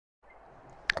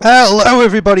Hello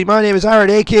everybody, my name is Aaron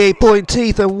aka Pulling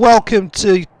Teeth and welcome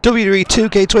to WWE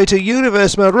 2K22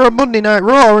 Universe Mode. We're on Monday Night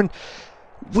Raw and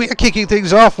we are kicking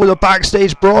things off with a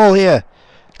backstage brawl here.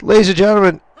 Ladies and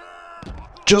gentlemen,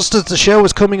 just as the show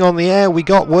was coming on the air, we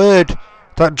got word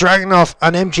that Dragunov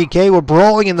and MGK were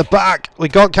brawling in the back. We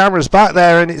got cameras back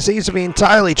there and it seems to be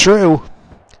entirely true.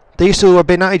 These two have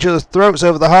been at each other's throats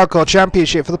over the Hardcore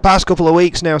Championship for the past couple of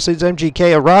weeks now since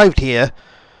MGK arrived here.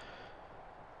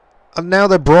 And now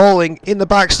they're brawling in the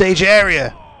backstage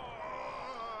area.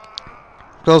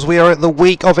 Because we are at the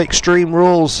week of Extreme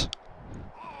Rules.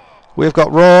 We've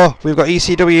got Raw, we've got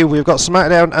ECW, we've got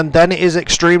SmackDown, and then it is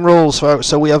Extreme Rules, folks.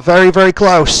 So we are very, very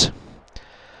close.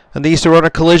 And these two are on a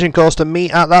collision course to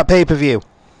meet at that pay-per-view.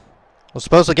 We're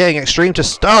supposed to be getting Extreme to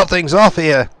start things off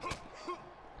here.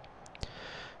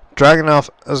 Dragunov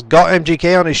has got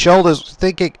MGK on his shoulders,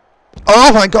 thinking,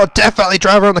 oh my god, definitely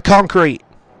driver on the concrete.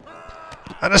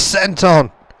 And a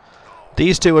senton.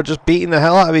 These two are just beating the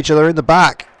hell out of each other in the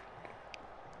back.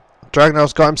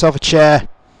 Dragunov's got himself a chair.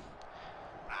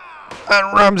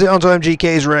 And rams it onto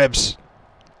MGK's ribs.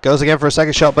 Goes again for a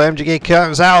second shot, but MGK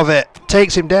comes out of it.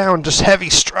 Takes him down, just heavy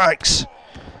strikes.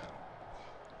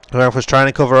 Dragunov was trying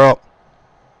to cover up.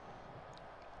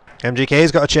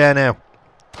 MGK's got a chair now.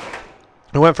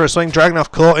 He went for a swing.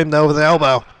 Dragunov caught him though with an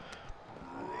elbow.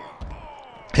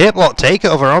 Hip lock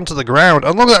takeover onto the ground.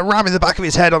 And look at that ram in the back of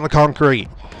his head on the concrete.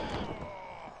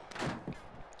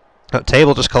 That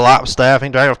table just collapsed there. I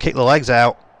think Dragunov kicked the legs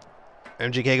out.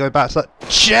 MGK going back to that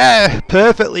chair.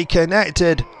 Perfectly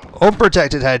connected.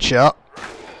 Unprotected headshot.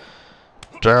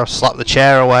 Dragunov slapped the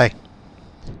chair away.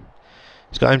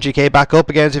 He's got MGK back up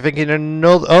again. Is he thinking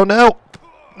another... Oh no!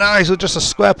 Nice with just a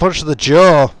square punch to the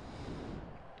jaw.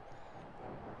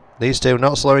 These two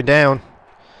not slowing down.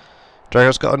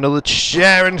 Dragunov's got another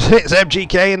chair and hits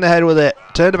MGK in the head with it.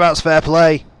 Turnabout's fair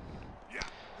play.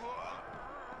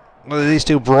 Look at these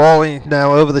two brawling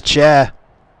now over the chair.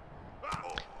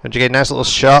 MGK, nice little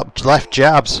sharp left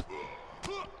jabs.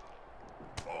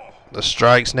 The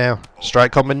strikes now.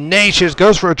 Strike combinations.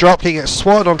 Goes for a dropkick. Gets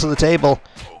swatted onto the table.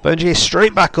 But MGK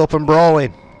straight back up and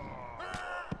brawling.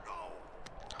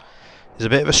 He's a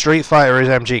bit of a street fighter, is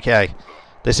MGK.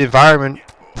 This environment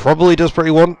probably does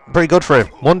pretty good for him.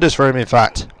 Wonders for him, in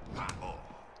fact.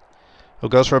 Who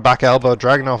goes for a back elbow.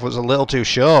 Dragunov was a little too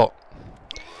short.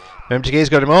 MGK's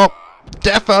got him up.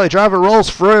 Definitely driver rolls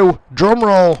through. Drum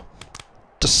roll.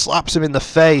 Just slaps him in the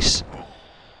face.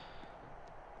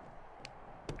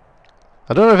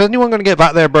 I don't know if anyone going to get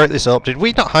back there and break this up. Did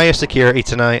we not hire security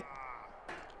tonight?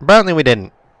 Apparently we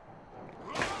didn't.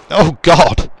 Oh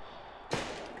god.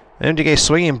 MGK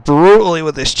swinging brutally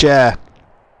with this chair.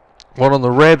 One on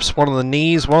the ribs, one on the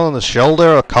knees, one on the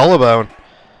shoulder or collarbone.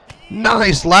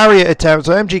 Nice lariat attempt,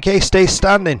 so MGK stays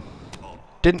standing.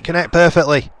 Didn't connect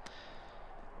perfectly.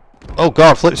 Oh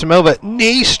god, flips him over.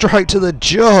 Knee strike to the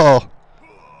jaw.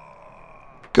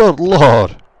 Good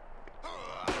lord.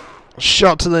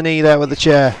 Shot to the knee there with the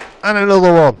chair. And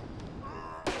another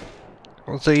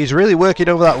one. So he's really working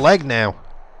over that leg now.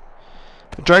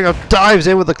 Dragunov dives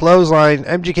in with the clothesline.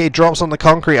 MGK drops on the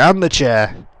concrete and the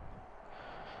chair.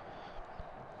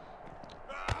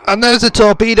 And there's a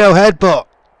torpedo headbutt.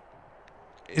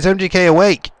 Is MGK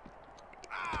awake?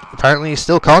 Apparently he's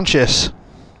still conscious.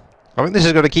 I think this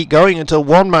is going to keep going until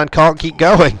one man can't keep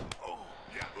going.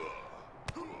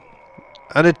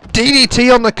 And a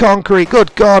DDT on the concrete.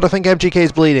 Good God, I think MGK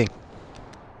is bleeding.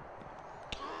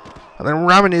 And then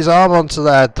ramming his arm onto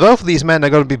there. Both of these men are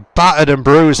going to be battered and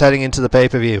bruised heading into the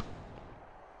pay-per-view.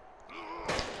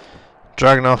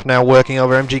 Dragunov now working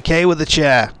over MGK with the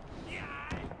chair.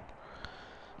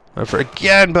 Went for it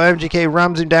again, but MGK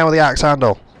rams him down with the axe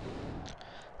handle.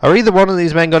 Are either one of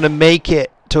these men going to make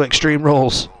it to Extreme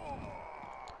Rules?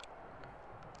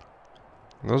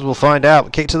 Those we'll find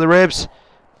out. Kick to the ribs.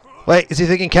 Wait, is he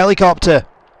thinking helicopter?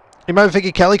 He might be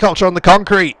thinking helicopter on the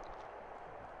concrete.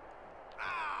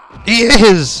 He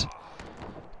is!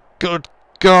 Good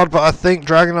God, but I think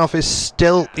Dragunov is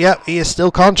still... Yep, he is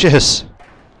still conscious.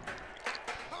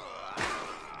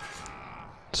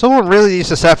 Someone really needs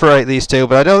to separate these two,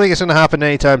 but I don't think it's going to happen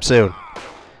anytime soon.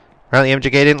 Apparently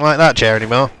MGK didn't like that chair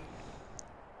anymore.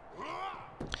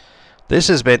 This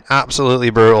has been absolutely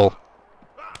brutal.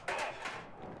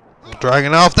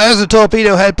 Dragunov, there's a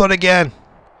torpedo headbutt again.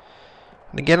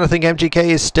 And again I think MGK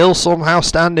is still somehow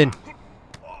standing.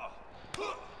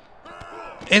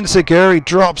 Insecure, he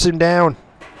drops him down.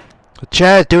 The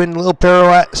chair doing little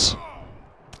pirouettes.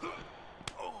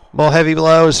 More heavy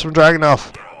blows from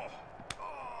Dragunov.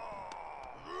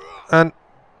 And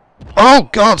oh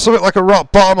god, something like a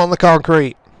rock bottom on the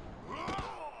concrete.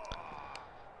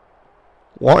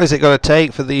 What is it going to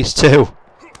take for these two?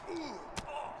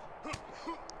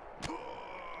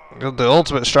 The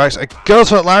ultimate strikes. It goes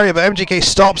for Lariat, but MGK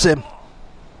stops him.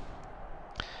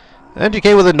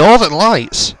 MGK with the Northern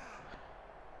Lights.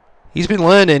 He's been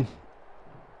learning.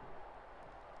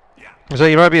 So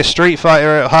he might be a street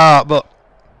fighter at heart, but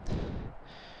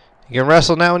he can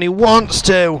wrestle now when he wants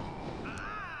to.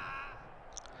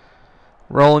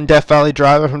 Rolling Death Valley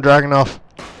driver from Dragunov.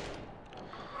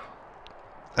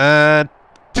 And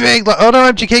big, oh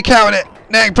no, MGK counted it.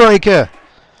 Neck breaker.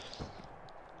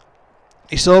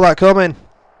 He saw that coming.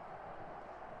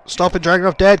 Stopping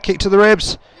Dragunov dead. Kick to the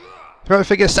ribs. Probably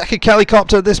figure second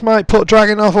helicopter. This might put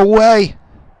Dragunov away.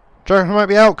 Dragunov might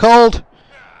be out cold.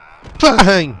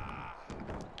 Bang!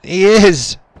 He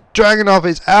is. Dragunov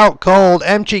is out cold.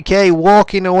 MGK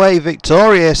walking away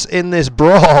victorious in this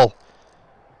brawl.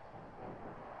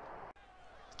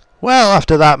 Well,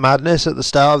 after that madness at the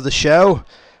start of the show,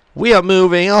 we are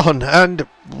moving on. And,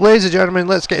 ladies and gentlemen,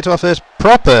 let's get to our first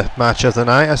proper match of the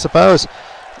night, I suppose.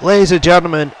 Ladies and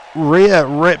gentlemen, Rhea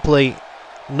Ripley,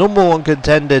 #1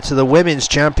 contender to the Women's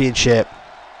Championship.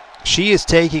 She is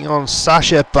taking on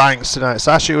Sasha Banks tonight.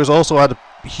 Sasha has also had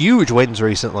huge wins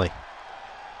recently.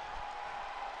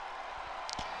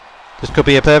 This could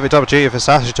be a perfect opportunity for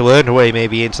Sasha to earn her way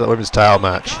maybe into the women's title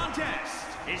match.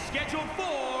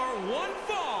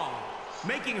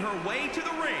 Making her way to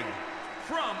the ring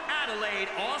from Adelaide,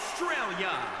 Australia,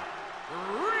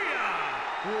 Rhea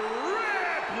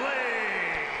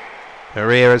Ripley.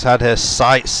 Rhea has had her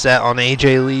sights set on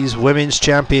AJ Lee's Women's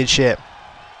Championship.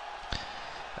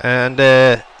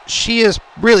 And she has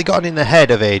really gotten in the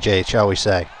head of AJ, shall we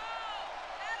say.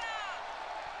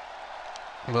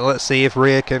 Well, let's see if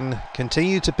Rhea can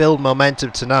continue to build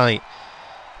momentum tonight,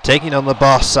 taking on the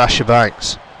boss, Sasha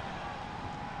Banks.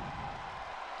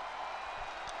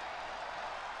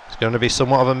 Going to be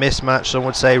somewhat of a mismatch. Some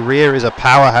would say Rhea is a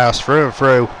powerhouse through and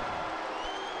through.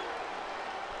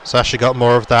 Sasha got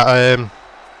more of that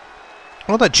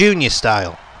well, that junior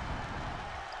style.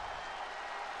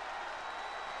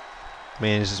 I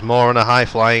mean, this is more on a high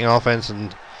flying offense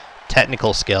and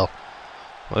technical skill.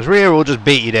 Whereas Rhea will just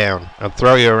beat you down and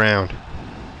throw you around.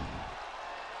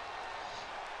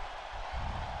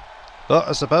 But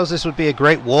I suppose this would be a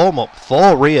great warm up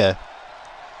for Rhea,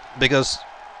 because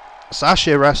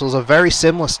Sasha wrestles a very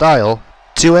similar style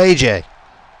to AJ.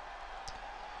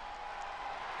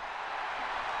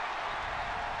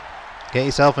 Get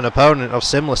yourself an opponent of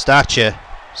similar stature,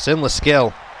 similar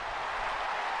skill.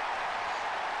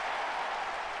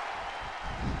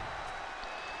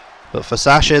 But for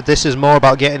Sasha, this is more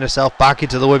about getting herself back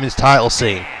into the women's title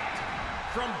scene.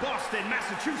 From Boston,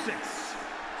 Massachusetts,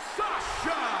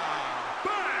 Sasha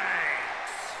Banks.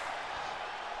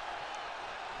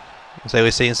 So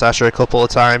we've seen Sasha a couple of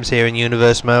times here in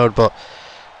Universe mode, but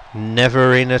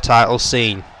never in a title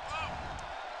scene.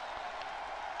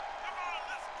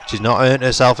 She's not earned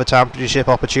herself a championship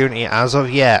opportunity as of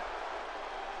yet.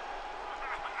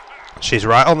 She's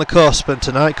right on the cusp, and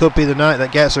tonight could be the night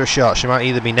that gets her a shot. She might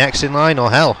either be next in line,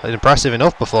 or hell, an impressive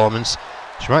enough performance,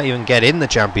 she might even get in the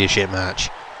championship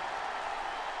match.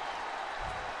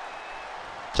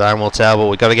 Time will tell, but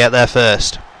we've got to get there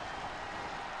first.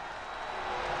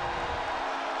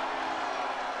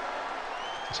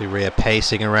 See Rhea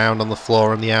pacing around on the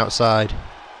floor on the outside.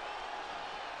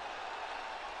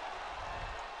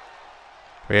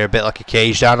 Rhea a bit like a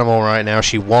caged animal right now.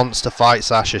 She wants to fight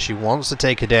Sasha. She wants to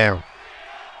take her down.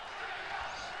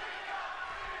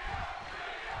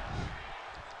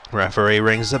 Referee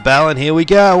rings the bell, and here we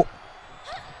go.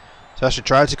 Sasha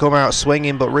tried to come out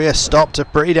swinging, but Rhea stopped her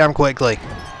pretty damn quickly.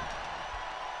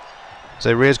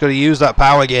 So Rhea's got to use that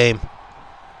power game.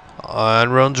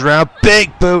 And runs around.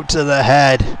 Big boot to the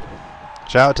head.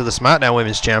 Shout out to the SmackDown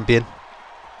Women's Champion.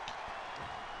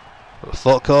 The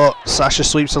foot caught. Sasha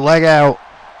sweeps the leg out.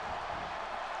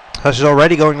 Sasha's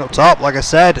already going up top. Like I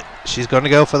said, she's going to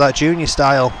go for that junior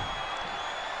style.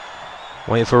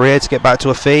 Waiting for Rhea to get back to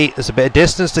her feet. There's a bit of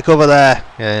distance to cover there,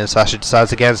 and Sasha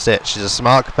decides against it. She's a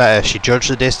smart competitor. She judged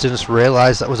the distance,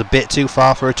 realised that was a bit too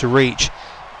far for her to reach.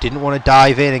 Didn't want to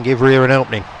dive in and give Rhea an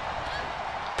opening.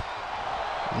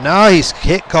 Nice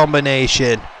kick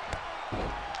combination.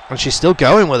 And she's still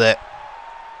going with it.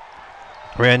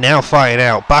 Rhea now fighting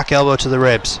out. Back elbow to the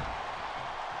ribs.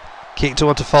 Kick to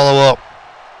one to follow up.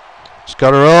 She's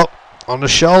got her up on the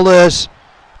shoulders.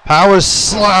 Power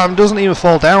slam. Doesn't even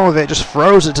fall down with it. Just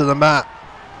throws it to the mat.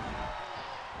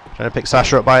 Trying to pick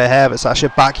Sasha up by her hair, but Sasha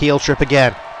back heel trip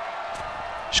again.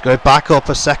 She's going back up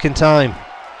a second time.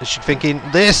 Is she thinking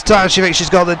this time she thinks she's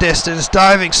got the distance?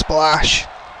 Diving splash.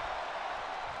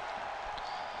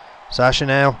 Sasha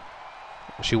now.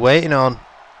 What's she waiting on?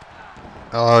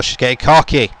 Oh, she's getting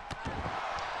cocky.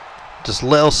 Just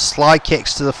little slide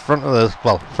kicks to the front of the,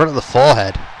 well, front of the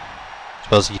forehead. I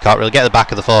suppose you can't really get the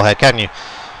back of the forehead, can you?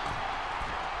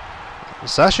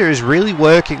 Sasha is really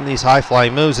working these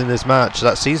high-flying moves in this match.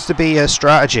 That seems to be her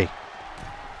strategy.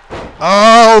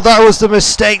 Oh, that was the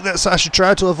mistake that Sasha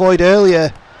tried to avoid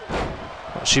earlier.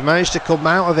 She managed to come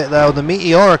out of it though. The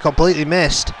Meteora completely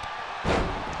missed.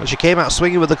 And she came out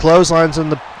swinging with the clotheslines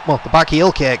and the back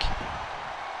heel kick.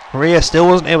 Rhea still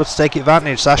wasn't able to take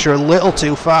advantage. Sasha a little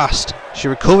too fast. She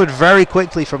recovered very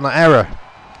quickly from that error.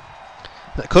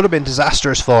 That could have been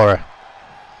disastrous for her.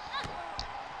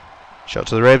 Shot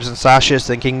to the ribs and Sasha's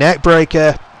thinking neck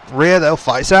breaker. Rhea though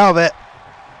fights out of it.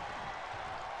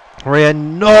 Rhea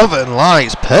Northern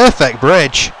Lights, perfect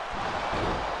bridge.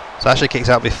 Sasha kicks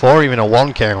out before even a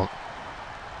 1 count.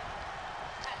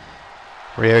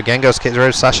 Rhea again goes to kick the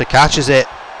ribs. Sasha catches it.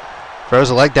 Throws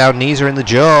a leg down, knees her in the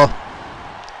jaw.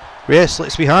 Rhea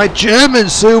slips behind. German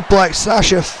suplex.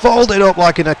 Sasha folded up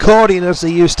like an accordion, as they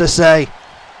used to say.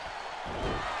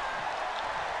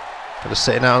 Just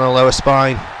sitting out on the lower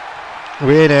spine.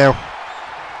 Rhea now.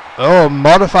 Oh,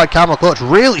 modified camel clutch.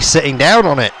 Really sitting down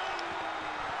on it.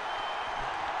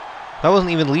 That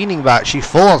wasn't even leaning back. She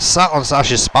full on sat on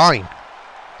Sasha's spine.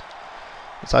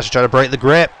 Sasha trying to break the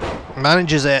grip.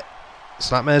 Manages it.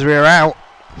 Snapmares Rhea out.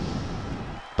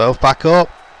 Both back up.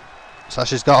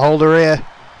 Sasha's got hold of Rhea.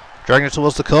 Dragging her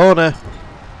towards the corner.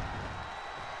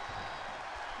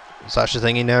 Sasha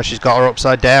thinking now she's got her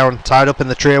upside down. Tied up in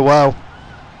the tree well.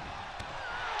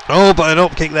 Oh, but an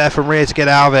up kick there from Rhea to get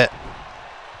out of it.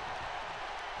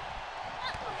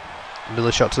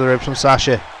 Another shot to the ribs from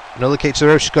Sasha. Another kick to the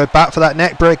ribs. She's going back for that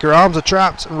neck break. Her arms are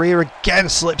trapped. And Rhea again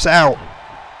slips out.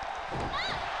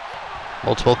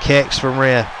 Multiple kicks from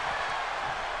Rhea.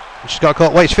 She's got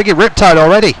caught. Wait, she's thinking riptide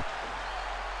already.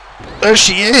 There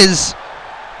she is.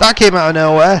 That came out of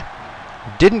nowhere.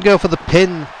 Didn't go for the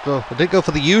pin. Well, didn't go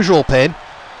for the usual pin.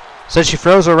 So she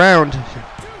throws her around.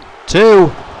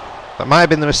 2. That might have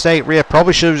been the mistake. Rhea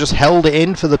probably should have just held it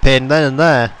in for the pin then and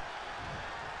there.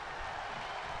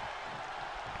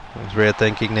 What's Rhea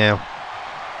thinking now?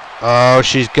 Oh,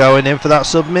 she's going in for that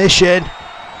submission.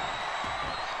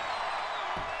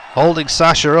 Holding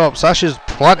Sasha up. Sasha's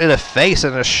planted her face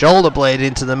and her shoulder blade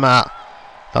into the mat.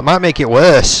 That might make it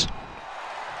worse.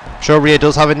 I'm sure Rhea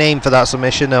does have a name for that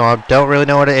submission, though I don't really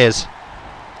know what it is.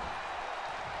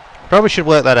 Probably should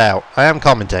work that out. I am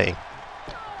commentating.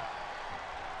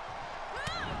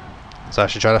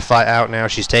 Sasha trying to fight out now.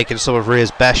 She's taking some of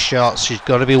Rhea's best shots. She's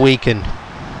got to be weakened.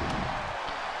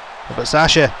 But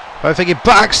Sasha, I'm thinking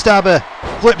backstabber,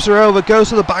 flips her over, goes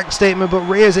for the back statement, but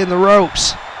Rhea's in the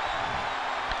ropes.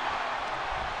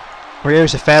 Rhea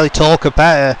is a fairly tall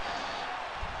competitor.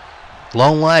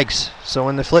 Long legs, so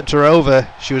when they flipped her over,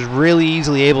 she was really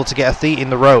easily able to get her feet in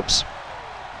the ropes.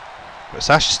 But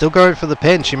Sasha's still going for the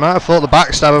pin. She might have fought the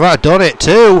backstabber, might have done it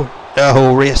too.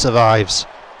 Oh, Rhea survives.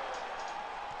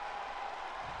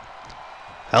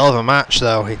 Hell of a match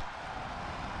though.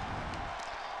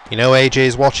 You know AJ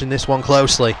is watching this one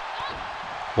closely.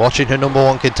 Watching her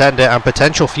 #1 contender and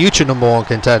potential future #1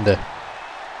 contender.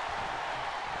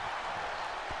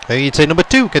 Maybe you'd say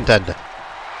 #2 contender.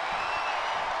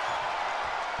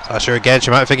 Sasha again,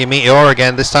 she might be thinking Meteor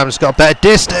again. This time it's got a better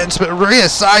distance, but Rhea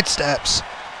sidesteps.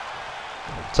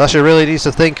 Sasha really needs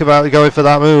to think about going for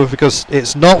that move because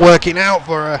it's not working out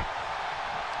for her.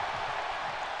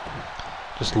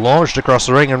 Just launched across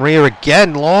the ring and Rhea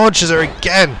again launches her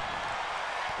again.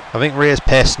 I think Rhea's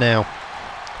pissed now.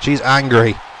 She's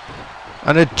angry.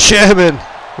 And a German.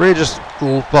 Rhea just,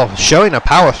 well, showing her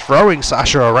power, throwing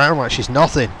Sasha around like she's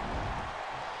nothing.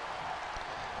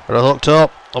 But I looked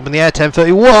up in the air,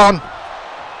 10:31.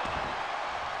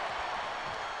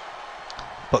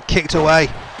 But kicked away.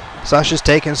 Sasha's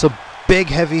taking some big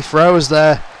heavy throws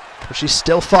there, but she's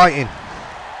still fighting.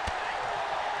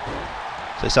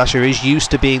 So Sasha is used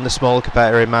to being the smaller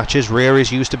competitor in matches. Rhea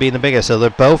is used to being the bigger, so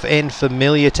they're both in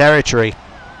familiar territory.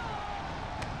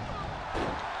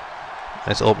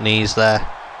 Nice up knees there.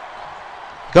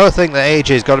 Got to think that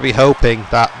AJ's got to be hoping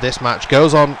that this match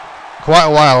goes on quite a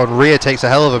while and Rhea takes a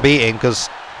hell of a beating, because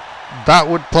that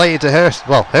would play into her,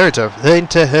 well,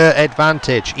 into her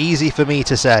advantage. Easy for me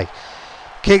to say.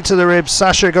 Kick to the ribs.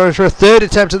 Sasha going for a 3rd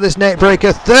attempt at this neck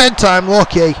breaker. 3rd time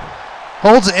lucky.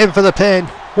 Holds it in for the pin.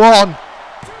 1,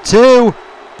 2,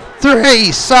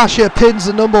 3. Sasha pins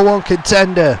the #1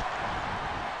 contender.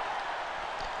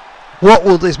 What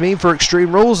will this mean for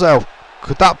Extreme Rules though?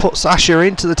 Could that put Sasha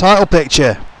into the title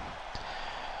picture?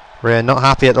 Rhea not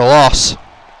happy at the loss.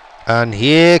 And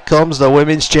here comes the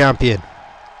women's champion.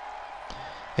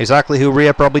 Exactly who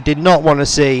Rhea probably did not want to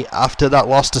see after that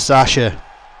loss to Sasha.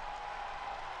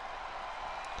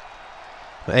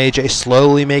 AJ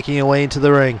slowly making her way into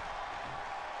the ring.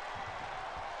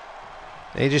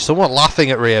 AJ somewhat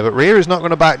laughing at Rhea, but Rhea is not going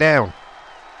to back down.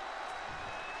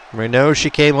 We know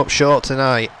she came up short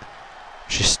tonight.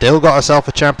 She's still got herself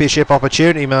a championship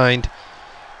opportunity, mind.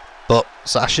 But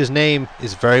Sasha's name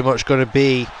is very much going to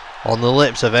be on the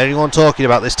lips of anyone talking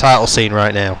about this title scene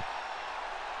right now.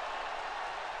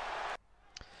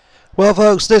 Well,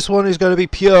 folks, this one is going to be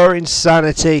pure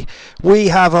insanity. We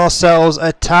have ourselves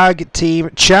a tag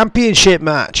team championship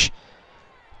match.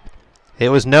 It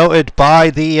was noted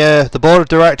by the board of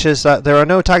directors that there are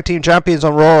no tag team champions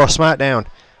on Raw or SmackDown,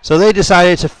 so they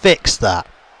decided to fix that.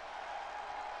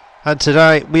 And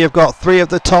tonight we have got 3 of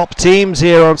the top teams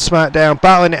here on SmackDown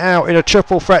battling it out in a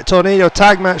triple threat tornado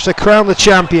tag match to crown the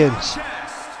champions. Is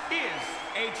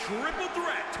a triple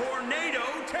threat tornado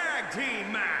tag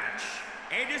team match.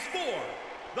 It is for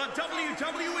the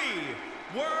WWE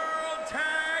World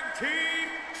Tag Team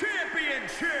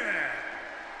Championship.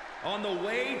 On the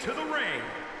way to the ring,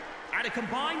 at a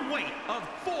combined weight of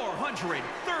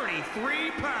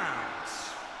 433 pounds.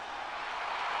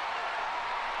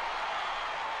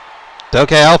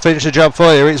 Okay, I'll finish the job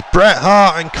for you. It's Bret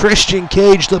Hart and Christian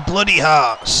Cage, the Bloody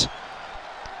Hearts.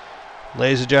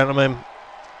 Ladies and gentlemen,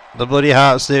 the Bloody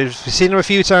Hearts. We've seen them a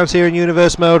few times here in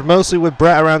Universe Mode, mostly with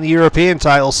Bret around the European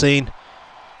title scene.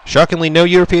 Shockingly, no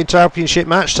European Championship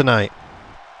match tonight.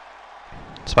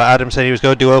 Despite Adam said he was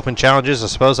going to do open challenges, I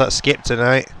suppose that skipped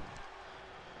tonight.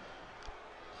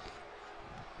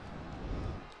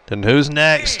 And who's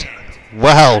next?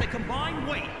 Well, At a combined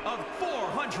weight of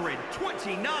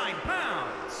 429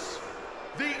 pounds,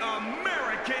 the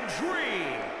American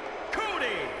Dream, Cody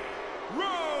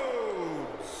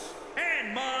Rhodes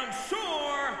and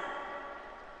Mansoor.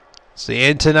 it's the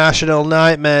International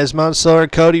Nightmares, Mansoor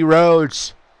and Cody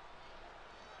Rhodes.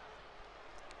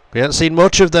 We haven't seen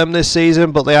much of them this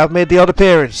season, but they have made the odd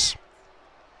appearance.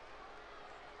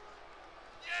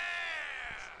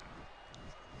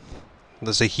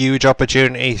 There's a huge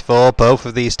opportunity for both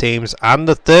of these teams and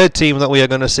the third team that we are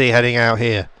going to see heading out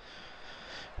here.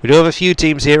 We do have a few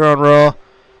teams here on Raw.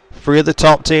 3 of the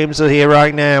top teams are here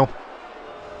right now.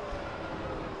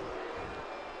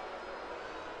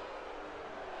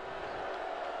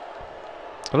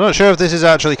 I'm not sure if this is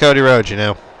actually Cody Rhodes, you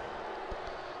know.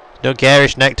 No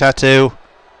garish neck tattoo.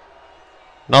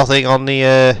 Nothing on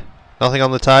the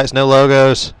tights, no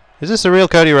logos. Is this the real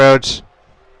Cody Rhodes?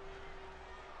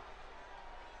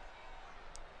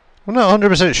 I'm not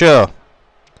 100% sure.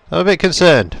 I'm a bit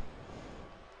concerned.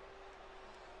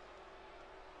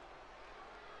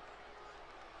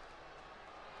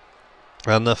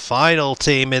 And the final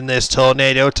team in this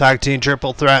Tornado Tag Team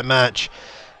Triple Threat match.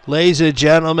 Ladies and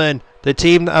gentlemen, the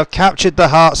team that have captured the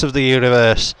hearts of the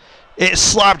universe. It's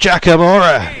Slapjack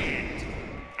Amora.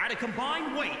 At a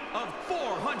combined weight of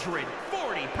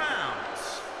 440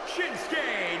 pounds,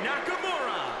 Shinsuke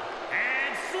Nakamura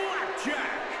and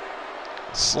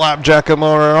Slapjack. Slapjack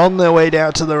Amora on their way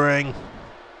down to the ring.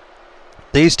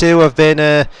 These two have been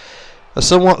a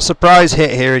somewhat surprise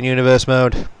hit here in Universe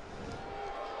Mode.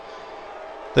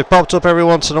 They've popped up every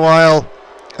once in a while,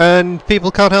 and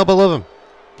people can't help but love them.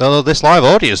 Although this live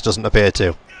audience doesn't appear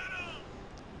to.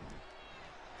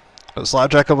 But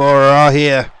Slapjack Amora are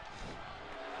here.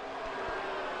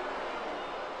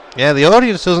 Yeah, the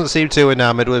audience doesn't seem too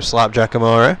enamoured with Slapjack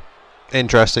Amora.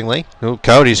 Interestingly. Ooh,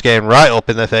 Cody's getting right up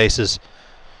in their faces.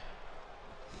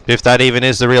 If that even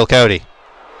is the real Cody.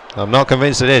 I'm not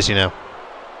convinced it is, you know.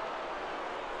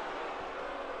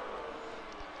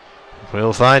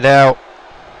 We'll find out.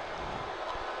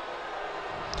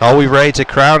 Are we ready to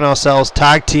crown ourselves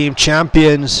tag team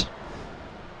champions?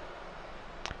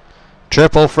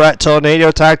 Triple threat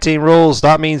tornado tag team rules.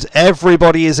 That means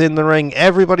everybody is in the ring.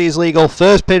 Everybody is legal.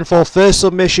 First pinfall, first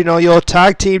submission are your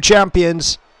tag team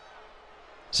champions.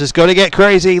 This is going to get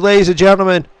crazy, ladies and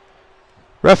gentlemen.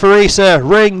 Referee, sir,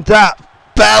 ring that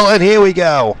bell, and here we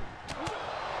go.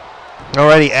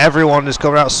 Already everyone is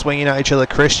coming out swinging at each other.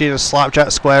 Christian and Slapjack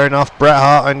squaring off. Bret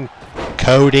Hart and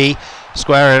Cody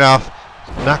squaring off.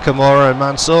 Nakamura and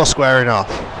Mansoor squaring off.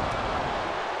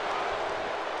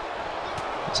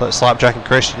 It's like Slapjack and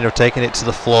Christian have taken it to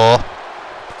the floor.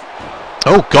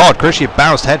 Oh God, Christian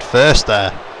bounced head first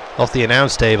there off the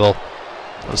announce table.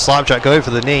 And Slapjack going for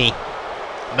the knee.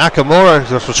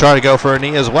 Nakamura was trying to go for a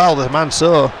knee as well. The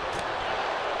Mansoor.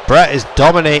 Bret is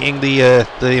dominating the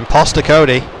imposter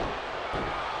Cody.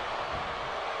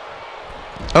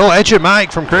 Oh, Edge and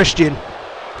Mike from Christian.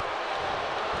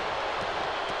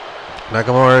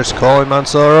 Nakamura is calling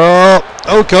Mansoor up.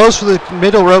 Oh, goes for the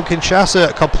middle rope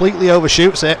Kinshasa, completely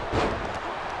overshoots it.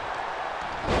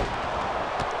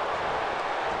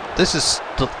 This is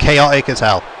chaotic as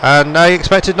hell, and I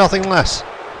expected nothing less.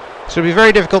 It's going to be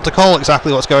very difficult to call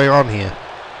exactly what's going on here.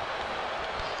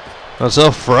 And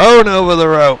so thrown over the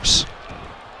ropes.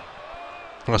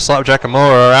 Slapjack and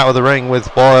Mora are out of the ring with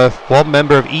one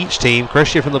member of each team.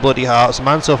 Christian from the Bloody Hearts,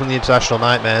 Manso from the International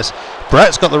Nightmares.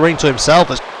 Brett's got the ring to himself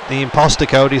as the imposter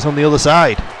Cody's on the other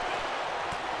side.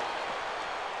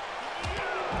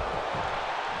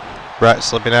 Brett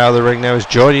slipping out of the ring now, is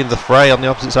joining the fray on the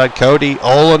opposite side. Cody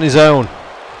all on his own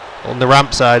on the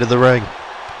ramp side of the ring.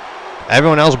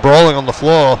 Everyone else brawling on the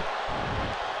floor.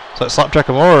 So Slapjack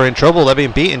and Mora are in trouble, they're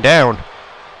being beaten down.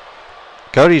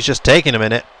 Cody's just taking a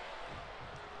minute.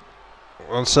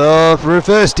 And so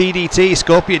reverse DDT,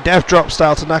 Scorpion Death Drop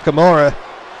style to Nakamura.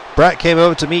 Brett came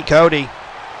over to meet Cody.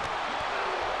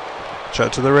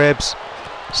 Shot to the ribs.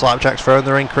 Slapjack's throwing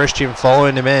the ring, Christian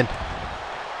following him in.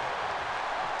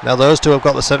 Now those two have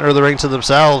got the centre of the ring to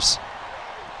themselves.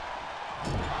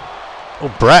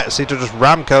 Oh, Brett seemed to just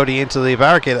ram Cody into the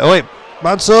barricade. Oh wait,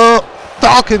 Manso,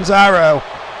 Falcon's Arrow.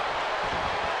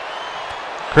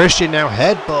 Christian now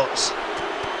headbutts.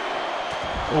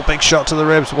 Oh, big shot to the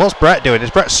ribs. What's Brett doing?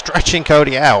 Is Brett stretching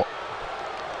Cody out?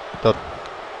 But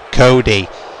Cody,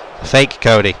 fake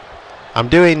Cody. I'm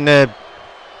doing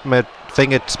my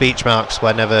fingered speech marks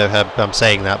whenever I'm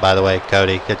saying that, by the way,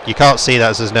 Cody. You can't see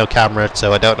that as there's no camera,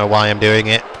 so I don't know why I'm doing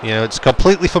it. You know, it's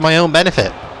completely for my own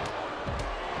benefit.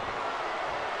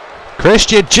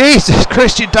 Christian, Jesus!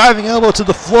 Christian diving elbow to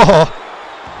the floor.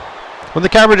 When the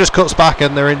camera just cuts back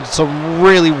and they're in some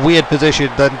really weird position,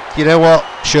 then you know what?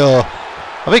 Sure.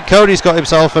 I think Cody's got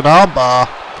himself an armbar.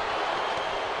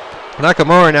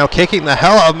 Nakamura now kicking the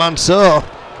hell out of Mansoor.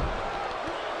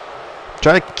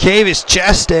 Trying to cave his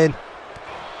chest in.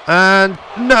 And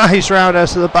nice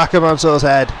roundhouse to the back of Mansoor's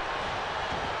head.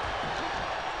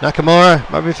 Nakamura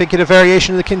might be thinking a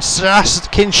variation of the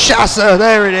Kinshasa.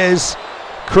 There it is.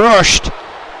 Crushed.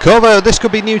 Cover. This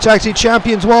could be new tag team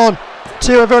champions. 1,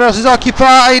 2. Everyone else is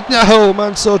occupied. No,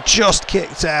 Mansoor just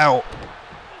kicked out.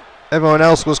 Everyone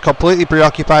else was completely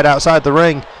preoccupied outside the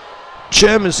ring.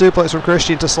 German suplex from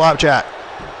Christian to Slapjack.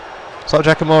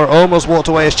 Slapjack and Mora almost walked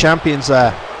away as champions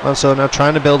there. Mansoor now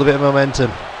trying to build a bit of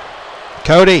momentum.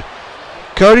 Cody.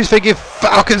 Cody's thinking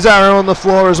Falcon's Arrow on the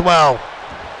floor as well.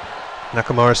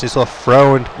 Nakamura seems to have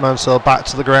thrown Mansoor back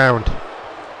to the ground.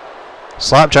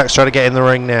 Slapjack's trying to get in the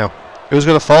ring now. Who's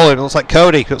going to follow him? It looks like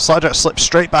Cody, but Slapjack slips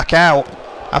straight back out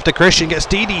after Christian gets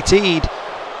DDT'd.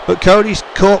 But Cody's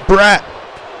caught Brett.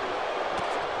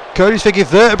 Cody's thinking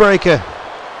Vertebreaker.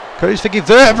 Cody's thinking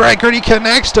Vertebreaker, and he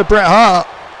connects to Bret Hart.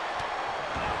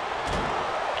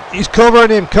 He's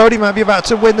covering him. Cody might be about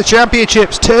to win the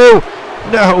championships too.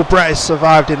 No, Bret has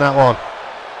survived in that one.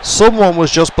 Someone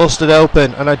was just busted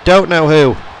open, and I don't know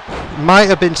who. Might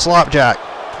have been Slapjack.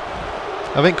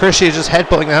 I think Christian is just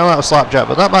headbutting the hell out of Slapjack,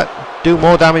 but that might do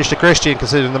more damage to Christian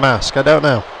considering the mask. I don't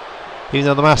know. Even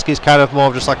though the mask is kind of more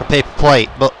of just like a paper plate,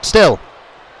 but still.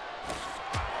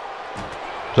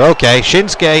 Okay,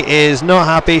 Shinsuke is not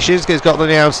happy. Shinsuke's got the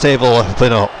announce table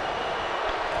open up.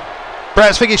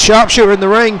 Brett's thinking sharpshooter in the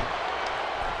ring.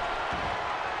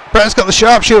 Brett's got the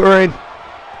sharpshooter in.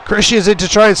 Christian's in to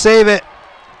try and save it.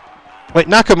 Wait,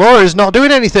 Nakamura is not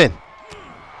doing anything.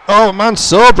 Oh,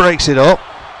 Mansoor breaks it up.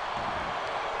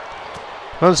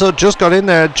 Mansoor just got in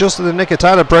there just in the nick of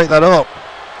time to break that up.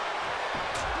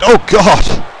 Oh, God.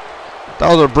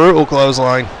 That was a brutal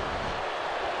clothesline.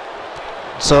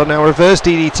 So now reverse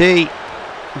DDT.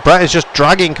 Brett is just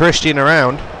dragging Christian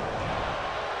around.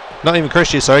 Not even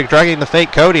Christian, sorry. Dragging the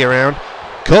fake Cody around.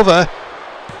 Cover.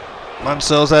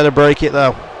 Mansoor's there to break it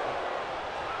though.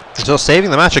 So saving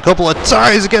the match a couple of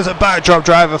times against a backdrop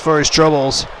driver for his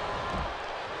troubles.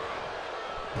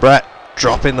 Brett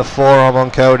dropping the forearm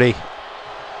on Cody.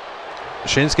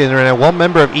 Shinsuke in the ring now. One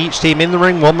member of each team in the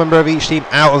ring. One member of each team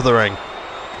out of the ring.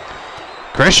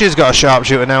 Christian's got a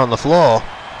sharpshooter now on the floor.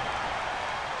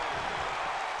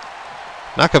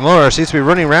 Nakamura seems to be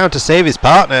running around to save his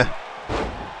partner.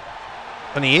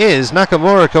 And he is.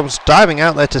 Nakamura comes diving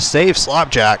out there to save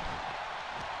Slapjack.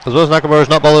 As well as Nakamura's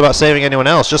not bothered about saving anyone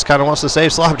else, just kind of wants to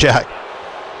save Slapjack.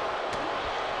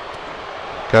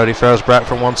 Cody throws Brett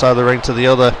from one side of the ring to the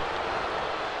other.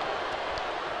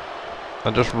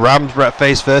 And just rams Brett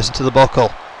face first into the buckle.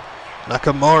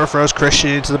 Nakamura throws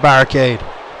Christian into the barricade.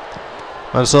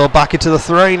 Mansoor back into the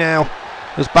fray now.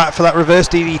 He's back for that reverse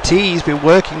DDT. He's been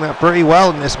working that pretty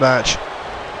well in this match.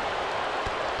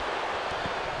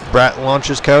 Brett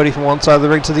launches Cody from one side of the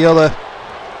ring to the other.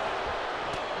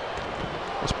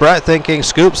 What's Brett thinking?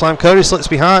 Scoop slam. Cody slips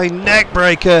behind. Neck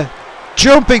breaker.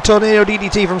 Jumping tornado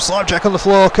DDT from Slapjack on the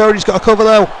floor. Cody's got a cover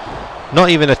though. Not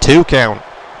even a 2 count.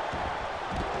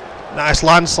 Nice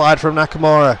landslide from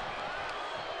Nakamura.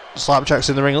 Slapjack's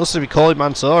in the ring. Looks to be calling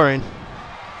Mansoor in.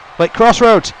 Wait,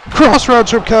 Crossroads.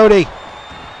 Crossroads from Cody.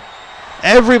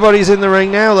 Everybody's in the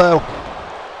ring now though.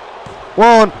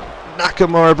 1.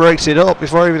 Nakamura breaks it up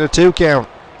before even a 2 count.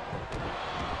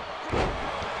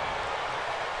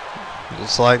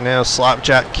 It's like now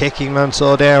Slapjack kicking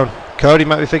Mansoor down. Cody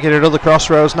might be thinking another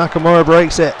Crossroads. Nakamura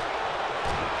breaks it.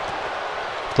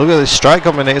 Look at this strike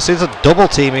combination. It's a double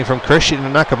teaming from Christian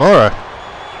and Nakamura.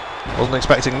 Wasn't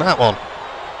expecting that one.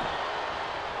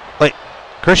 Wait,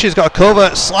 Christian's got a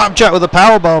cover. Slapjack with a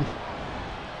powerbomb.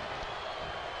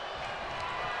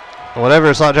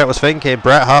 Whatever Slapjack was thinking,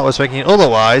 Bret Hart was thinking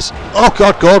otherwise. Oh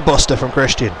god, Goldbuster from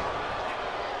Christian.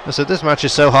 I said this match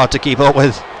is so hard to keep up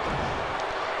with.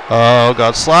 Oh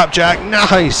god, Slapjack,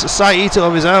 nice! A Saito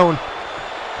of his own.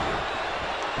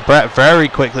 Bret very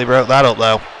quickly broke that up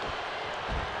though.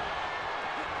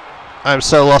 I'm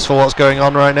so lost for what's going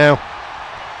on right now.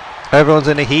 Everyone's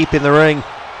in a heap in the ring.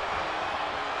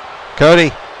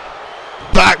 Cody.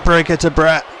 Backbreaker to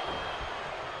Bret.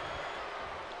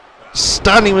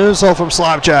 Standing moonsault from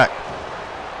Slapjack.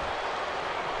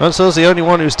 Mansoor's the only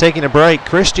one who's taking a break.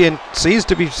 Christian seems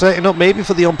to be setting up maybe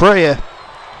for the Umbrella.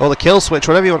 Or the kill switch,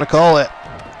 whatever you want to call it.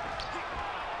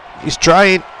 He's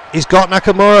trying. He's got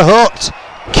Nakamura hooked.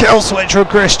 Kill switch from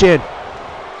Christian.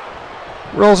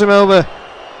 Rolls him over.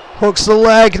 Hooks the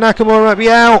leg. Nakamura might be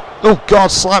out. Oh god,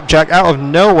 Slapjack out of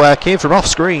nowhere. Came from off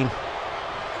screen.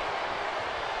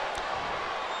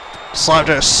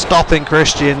 Slapjack stopping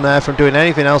Christian there from doing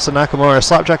anything else than Nakamura.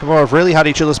 Slapjack and Nakamura have really had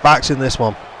each other's backs in this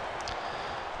one.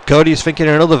 Cody's thinking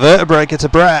another vertebraker to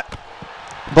Bret.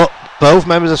 But both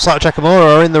members of Slapjack and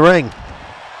Nakamura are in the ring.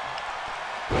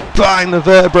 Bang, the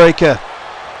vertebraker.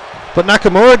 But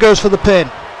Nakamura goes for the pin.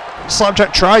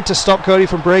 Slapjack tried to stop Cody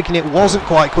from breaking it. Wasn't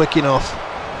quite quick enough.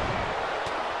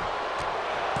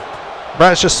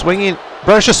 Bret's just swinging.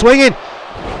 Bret's just swinging.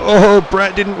 Oh,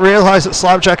 Bret didn't realise that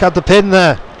Slapjack had the pin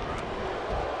there.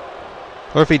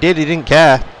 Or if he did, he didn't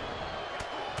care.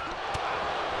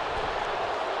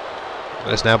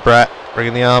 There's now Bret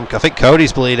bringing the arm. I think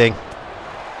Cody's bleeding.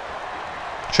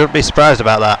 Shouldn't be surprised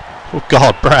about that. Oh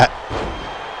god, Bret.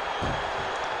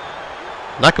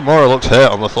 Nakamura looks hurt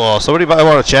on the floor. Somebody might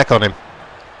want to check on him.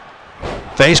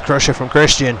 Face crusher from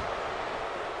Christian.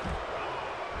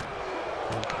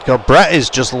 God, Bret is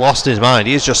just lost his mind.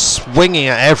 He is just swinging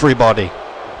at everybody.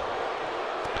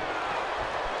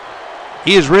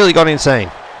 He has really gone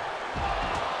insane.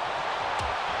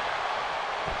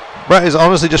 Bret is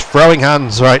honestly just throwing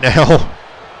hands right now.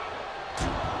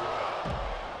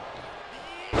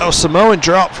 Oh, Samoan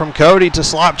drop from Cody to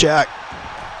Slapjack.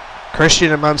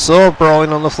 Christian and Mansoor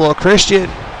brawling on the floor. Cody.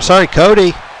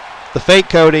 The fake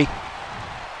Cody.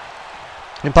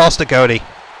 Imposter Cody.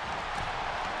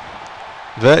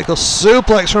 Vertical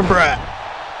suplex from Bret.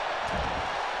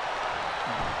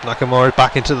 Nakamura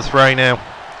back into the fray now.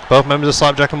 Both members of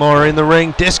Slapjack and Nakamura are in the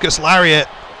ring. Discus lariat.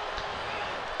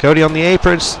 Cody on the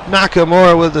apron.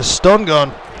 Nakamura with the stun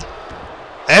gun.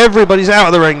 Everybody's out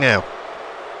of the ring now.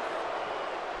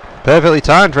 Perfectly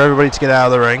timed for everybody to get out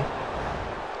of the ring.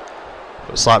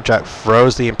 But Slapjack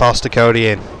throws the imposter Cody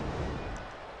in.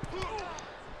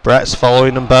 Bret's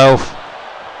following them both.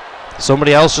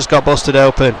 Somebody else just got busted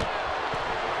open.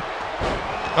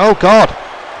 Oh god.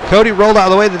 Cody rolled out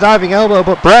of the way of the diving elbow,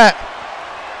 but Bret.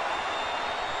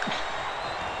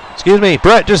 Excuse me,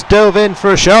 Bret just dove in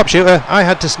for a sharpshooter. I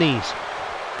had to sneeze.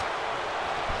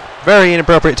 Very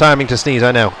inappropriate timing to sneeze,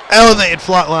 I know. Elevated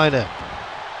flatliner.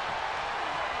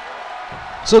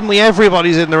 Suddenly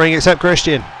everybody's in the ring except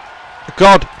Christian.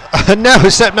 God, and now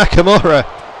except Nakamura.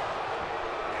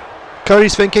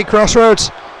 Cody's thinking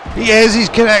Crossroads. He is, he's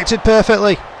connected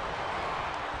perfectly.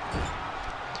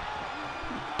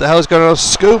 The hell's going on?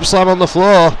 Scoop slam on the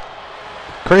floor.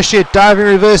 Christian diving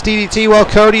reverse DDT while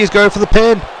Cody is going for the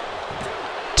pin.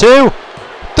 2.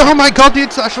 Oh my god, the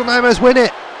International Nightmares win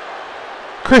it.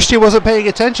 Christian wasn't paying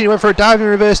attention. He went for a diving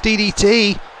reverse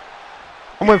DDT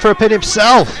and went for a pin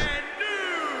himself.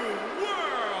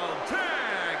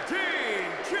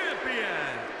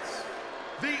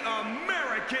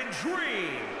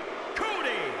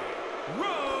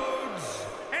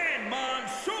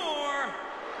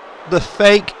 The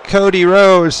fake Cody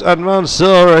Rhodes and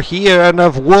Mansoor are here and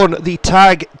have won the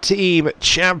Tag Team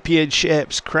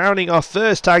Championships, crowning our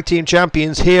first Tag Team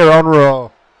Champions here on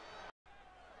Raw.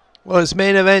 Well, it's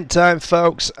main event time,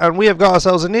 folks, and we have got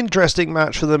ourselves an interesting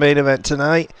match for the main event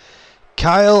tonight.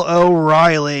 Kyle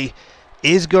O'Reilly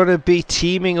is going to be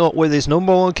teaming up with his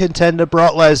 #1 contender,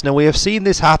 Brock Lesnar. We have seen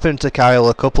this happen to Kyle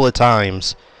a couple of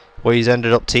times, where he's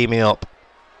ended up teaming up.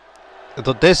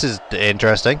 But this is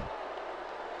interesting.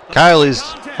 Kyle is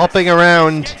hopping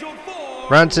around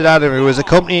Rancid Adam, who is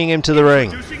accompanying him to the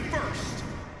ring.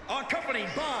 Accompanied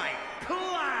by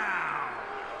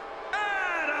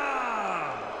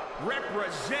Adam,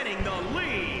 representing the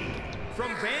league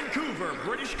from Vancouver,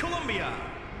 British Columbia,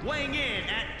 weighing in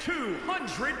at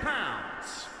 200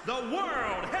 pounds, the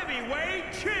World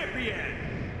Heavyweight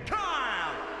Champion,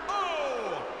 Kyle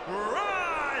O'Reilly.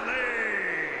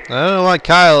 I don't know why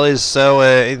Kyle is so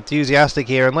enthusiastic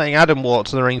here and letting Adam walk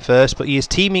to the ring first, but he is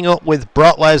teaming up with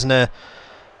Brock Lesnar.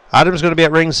 Adam's going to be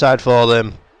at ringside for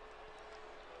them.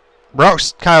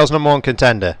 Brock's Kyle's #1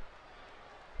 contender.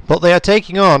 But they are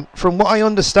taking on, from what I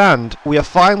understand, we are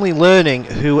finally learning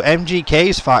who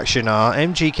MGK's faction are,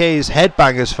 MGK's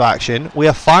Headbangers faction. We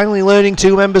are finally learning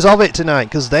 2 members of it tonight,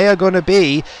 because they are going to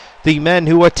be the men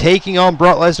who are taking on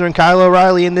Brock Lesnar and Kyle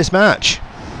O'Reilly in this match.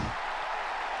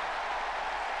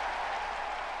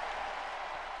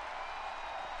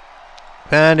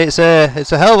 And it's a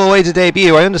hell of a way to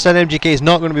debut. I understand MGK is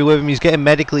not going to be with him. He's getting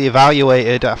medically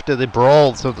evaluated after the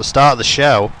brawl at the start of the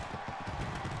show.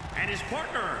 And his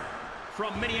partner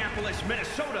from Minneapolis,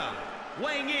 Minnesota,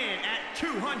 weighing in at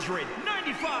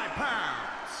 295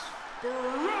 pounds, Brock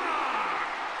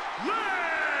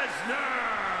Lesnar.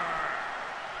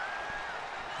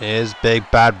 Here's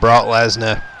big bad Brock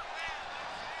Lesnar.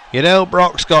 You know,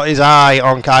 Brock's got his eye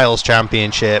on Kyle's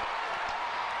championship.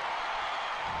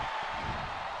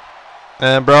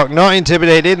 And Brock not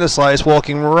intimidated in the slightest,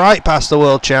 walking right past the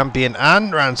world champion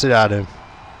and Rancid Adam.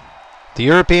 The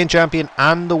European champion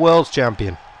and the world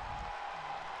champion.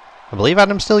 I believe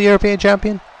Adam's still European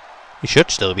champion. He should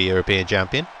still be European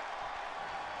champion.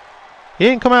 He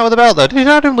didn't come out with a belt though. Did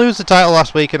Adam lose the title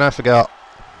last week and I forgot?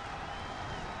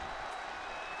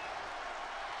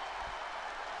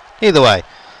 Either way,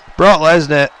 Brock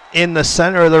Lesnar in the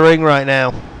center of the ring right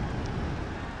now.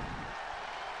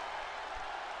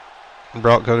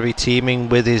 Brock going to be teaming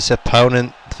with his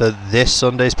opponent for this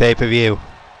Sunday's pay-per-view.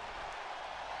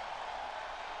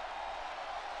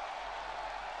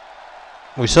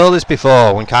 We saw this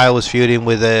before when Kyle was feuding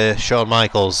with Shawn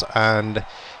Michaels, and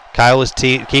Kyle was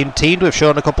teamed with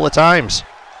Shawn a couple of times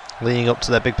leading up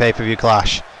to their big pay-per-view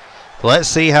clash. Let's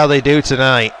see how they do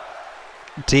tonight,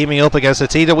 teaming up against a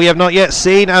team that we have not yet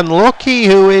seen, and looky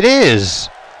who it is.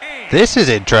 This is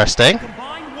interesting.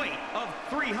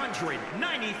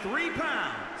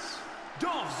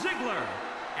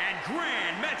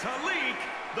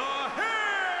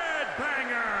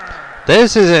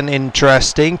 This is an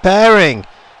interesting pairing.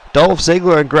 Dolph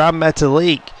Ziggler and Grand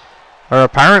Metalik are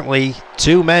apparently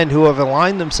 2 men who have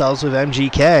aligned themselves with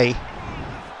MGK.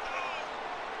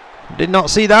 Did not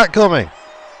see that coming.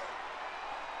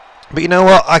 But you know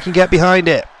what? I can get behind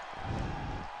it.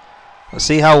 Let's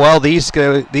see how well these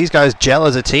guys gel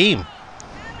as a team.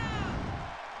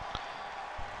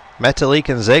 Metalik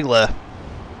and Ziggler.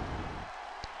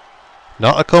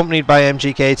 Not accompanied by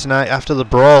MGK tonight after the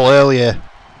brawl earlier.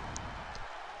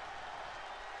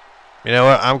 You know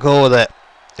what? I'm cool with it.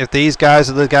 If these guys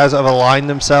are the guys that have aligned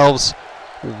themselves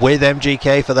with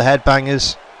MGK for the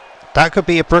Headbangers, that could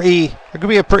be a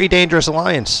pretty dangerous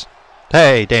alliance.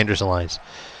 Hey, dangerous alliance.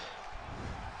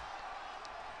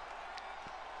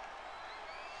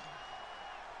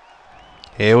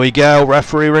 Here we go.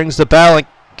 Referee rings the bell and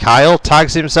Kyle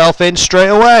tags himself in straight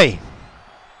away.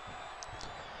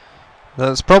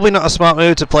 That's probably not a smart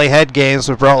move to play head games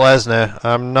with Brock Lesnar.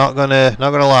 I'm not gonna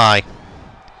lie.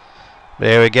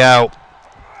 There we go.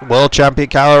 World champion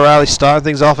Kyle O'Reilly starting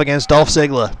things off against Dolph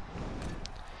Ziggler.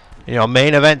 You know,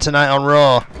 main event tonight on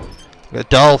Raw. Got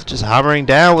Dolph just hammering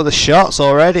down with the shots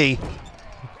already.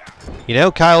 You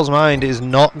know, Kyle's mind is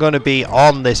not going to be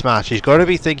on this match. He's got to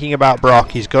be thinking about Brock.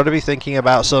 He's got to be thinking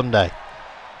about Sunday.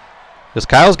 Because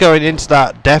Kyle's going into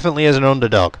that definitely as an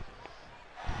underdog.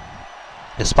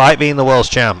 Despite being the world's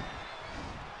champ.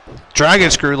 Dragon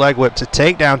screw leg whip to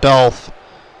take down Dolph.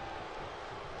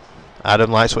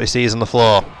 Adam likes what he sees on the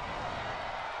floor.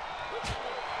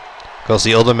 Of course,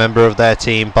 the other member of their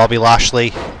team, Bobby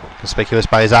Lashley, conspicuous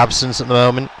by his absence at the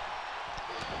moment.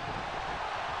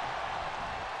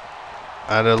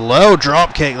 And a low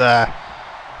drop kick there.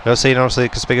 You'll see, obviously,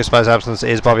 conspicuous by his absence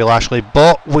is Bobby Lashley,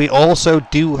 but we also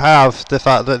do have the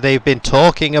fact that they've been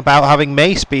talking about having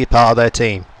Mace be part of their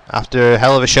team after a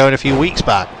hell of a showing a few weeks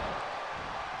back.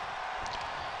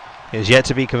 It is yet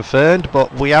to be confirmed,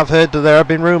 but we have heard that there have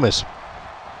been rumours.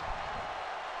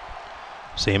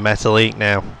 Seeing Metalik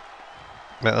now.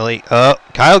 Metalik. Oh,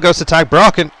 Kyle goes to tag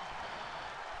Brock, and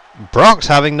Brock's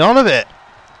having none of it.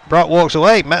 Brock walks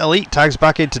away. Metalik tags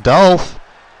back into Dolph.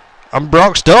 And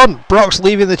Brock's done. Brock's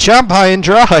leaving the champ high and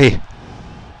dry.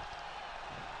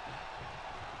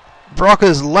 Brock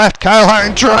has left Kyle high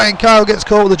and dry, and Kyle gets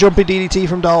caught with a jumping DDT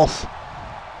from Dolph.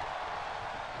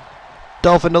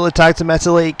 Dolph another tag to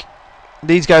Metalik.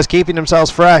 These guys keeping themselves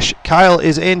fresh. Kyle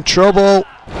is in trouble.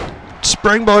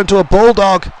 Springboard into a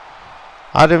bulldog.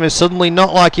 Adam is suddenly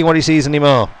not liking what he sees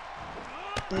anymore.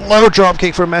 Low drop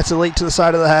kick from Metalik to the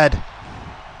side of the head.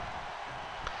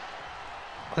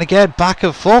 And again, back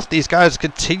and forth, these guys are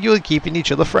continually keeping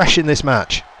each other fresh in this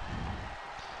match.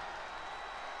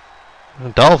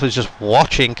 And Dolph is just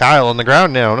watching Kyle on the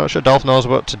ground now. I'm not sure Dolph knows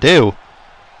what to do.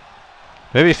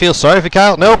 Maybe he feels sorry for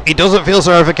Kyle. Nope, he doesn't feel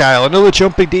sorry for Kyle. Another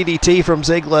jumping DDT from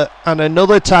Ziggler and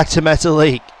another tag to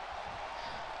Metalik.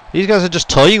 These guys are just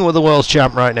toying with the world's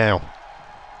champ right now.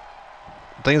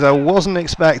 Things I wasn't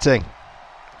expecting.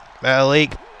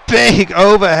 Metalik, big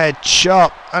overhead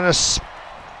chop and a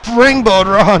springboard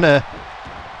runner.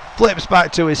 Flips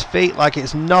back to his feet like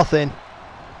it's nothing.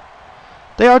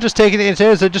 They are just taking it in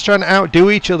turns. They're just trying to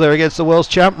outdo each other against the world's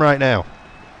champ right now.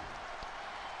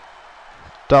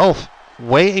 Dolph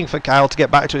waiting for Kyle to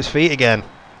get back to his feet again.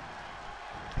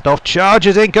 Dolph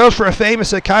charges in, goes for a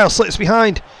famouser. Kyle slips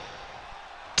behind.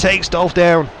 Takes Dolph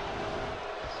down.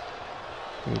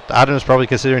 Adam's probably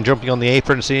considering jumping on the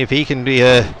apron and seeing if he can be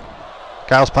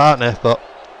Kyle's partner, but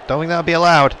don't think that'll be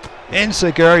allowed.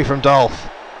 Enziguri from Dolph.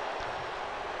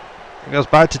 He goes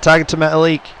back to tag to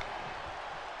Metalik.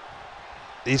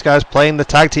 These guys playing the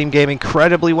tag team game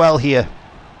incredibly well here.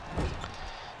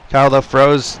 Kyle though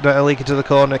throws Metalik into the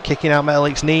corner, kicking out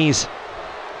Metalik's knees.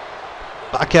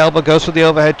 Back elbow, goes for the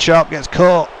overhead chop, gets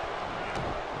caught.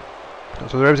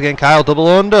 Goes for the ribs again. Kyle double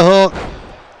underhook.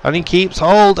 And he keeps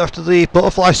hold after the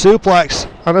butterfly suplex.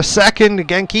 And a second,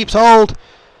 again keeps hold.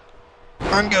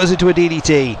 And goes into a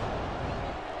DDT.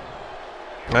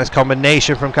 Nice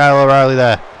combination from Kyle O'Reilly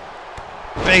there.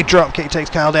 Big drop kick takes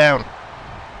Kyle down.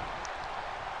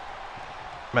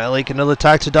 Metalik another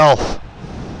tag to Dolph.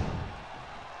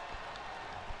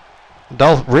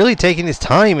 Dolph really taking his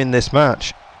time in this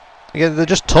match. Again, they're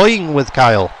just toying with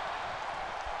Kyle.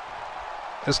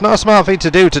 It's not a smart thing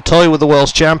to do to toy with the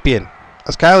world's champion,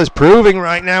 as Kyle is proving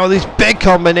right now with these big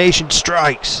combination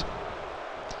strikes.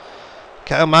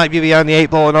 Kyle might be behind the 8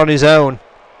 ball and on his own,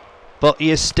 but he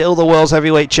is still the world's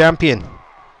heavyweight champion.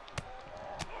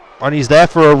 And he's there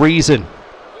for a reason.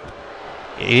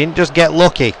 He didn't just get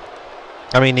lucky.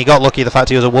 I mean, he got lucky the fact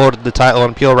he was awarded the title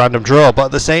on pure random draw, but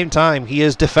at the same time, he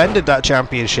has defended that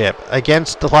championship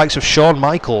against the likes of Shawn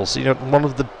Michaels, you know, one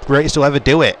of the greatest to ever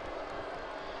do it.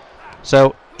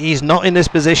 So, he's not in this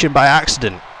position by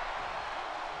accident.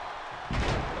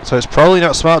 So it's probably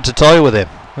not smart to toy with him,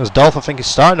 as Dolph, I think, is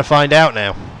starting to find out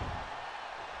now.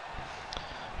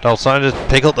 Dolph's starting to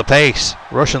pick up the pace.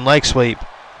 Russian leg sweep.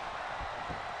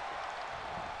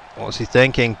 What's he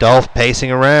thinking? Dolph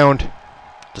pacing around.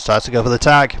 Decides to go for the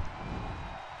tag.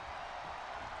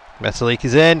 Metalik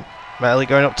is in. Metalik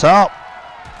going up top.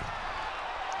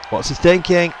 What's he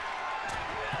thinking?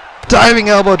 Diving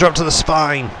elbow drop to the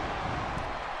spine.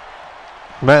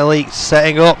 Metalik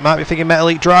setting up. Might be thinking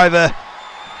Metalik driver.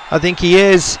 I think he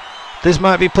is. This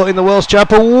might be putting the world's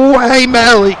champ away.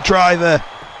 Metalik driver.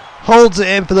 Holds it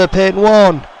in for the pin.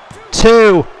 1,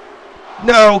 2.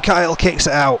 No, Kyle kicks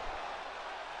it out.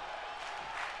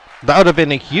 That would have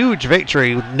been a huge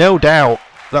victory, no doubt.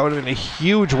 That would have been a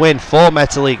huge win for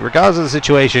Metalik, regardless of the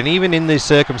situation, even in these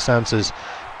circumstances.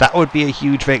 That would be a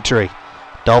huge victory.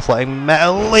 Dolph letting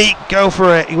Metalik go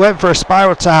for it. He went for a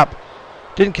spiral tap.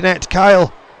 Didn't connect.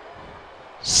 Kyle.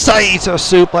 Saito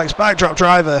suplex, backdrop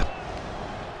driver.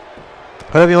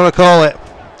 Whatever you want to call it.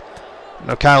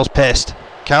 No, Kyle's pissed.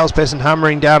 Kyle's pissed and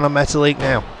hammering down on Metalik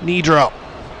now. Knee drop.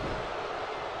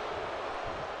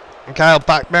 And Kyle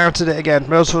back mounted it again.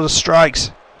 Goes for the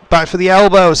strikes. Back for the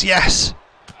elbows. Yes.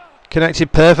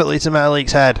 Connected perfectly to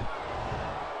Metalik's head.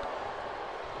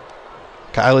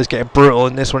 Kyle is getting brutal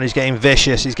in this one. He's getting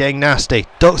vicious. He's getting nasty.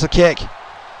 Ducks a kick.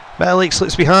 Metalik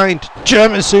slips behind.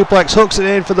 German suplex. Hooks it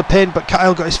in for the pin. But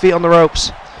Kyle got his feet on the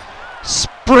ropes.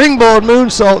 Springboard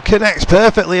moonsault connects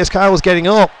perfectly as Kyle was getting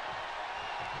up.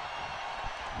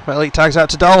 Metalik tags out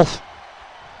to Dolph.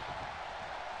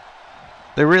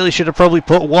 They really should have probably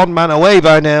put one man away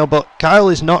by now, but Kyle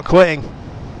is not quitting.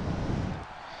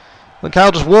 And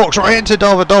Kyle just walks right into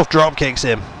Dolph, and Dolph drop kicks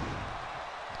him.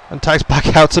 And tags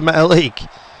back out to Metalik.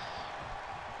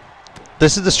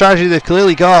 This is the strategy they've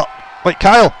clearly got. Wait,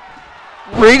 Kyle.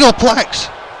 Regal Plex.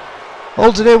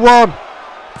 Holds it in. 1,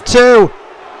 2.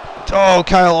 Oh,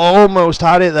 Kyle almost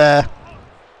had it there.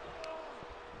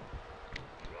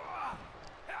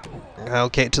 Kyle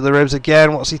kick to the ribs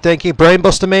again. What's he thinking?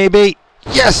 Brainbuster maybe?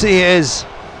 Yes, he is.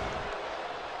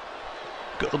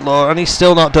 Good lord, and he's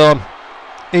still not done.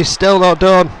 He's still not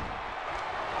done.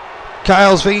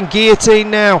 Kyle's thinking guillotine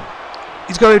now.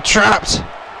 He's got him trapped.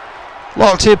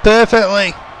 Locked in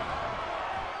perfectly.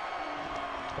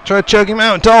 Tried to choke him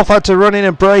out. Dolph had to run in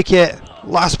and break it.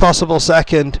 Last possible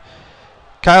second.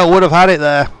 Kyle would have had it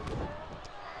there.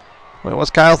 Wait,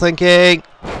 what's Kyle thinking?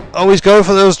 Oh, he's going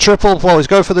for those triple. Well, he's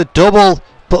going for the double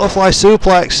butterfly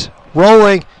suplex.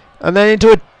 Rolling. And then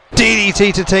into a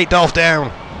DDT to take Dolph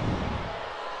down.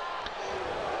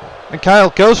 And Kyle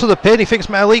goes for the pin. He thinks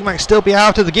Metalik might still be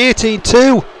out of the guillotine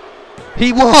too.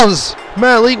 He was.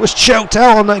 Metalik was choked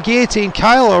out on that guillotine.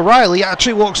 Kyle O'Reilly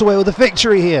actually walks away with a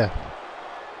victory here.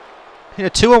 In a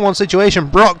 2-on-1 situation,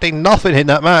 Brock did nothing in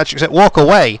that match except walk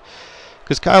away.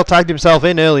 Because Kyle tagged himself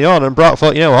in early on and Brock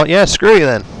thought, you know what, yeah, screw you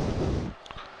then.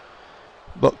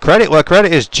 But credit where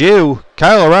credit is due.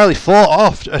 Kyle O'Reilly fought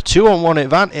off a 2-on-1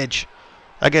 advantage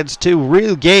against two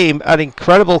real game and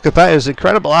incredible competitors,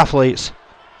 incredible athletes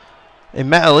in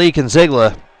Metalik and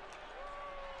Ziggler.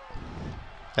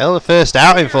 Hell, the first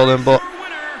outing for them, but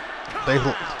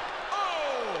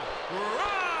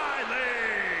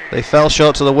they fell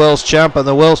short to the World's Champ, and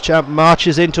the World's Champ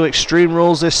marches into Extreme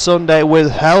Rules this Sunday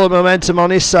with hell of momentum on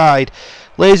his side.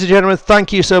 Ladies and gentlemen,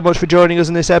 thank you so much for joining us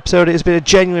in this episode. It has been a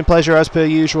genuine pleasure as per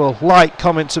usual. Like,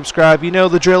 comment, subscribe, you know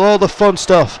the drill, all the fun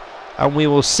stuff, and we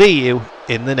will see you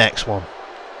in the next one.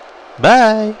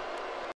 Bye!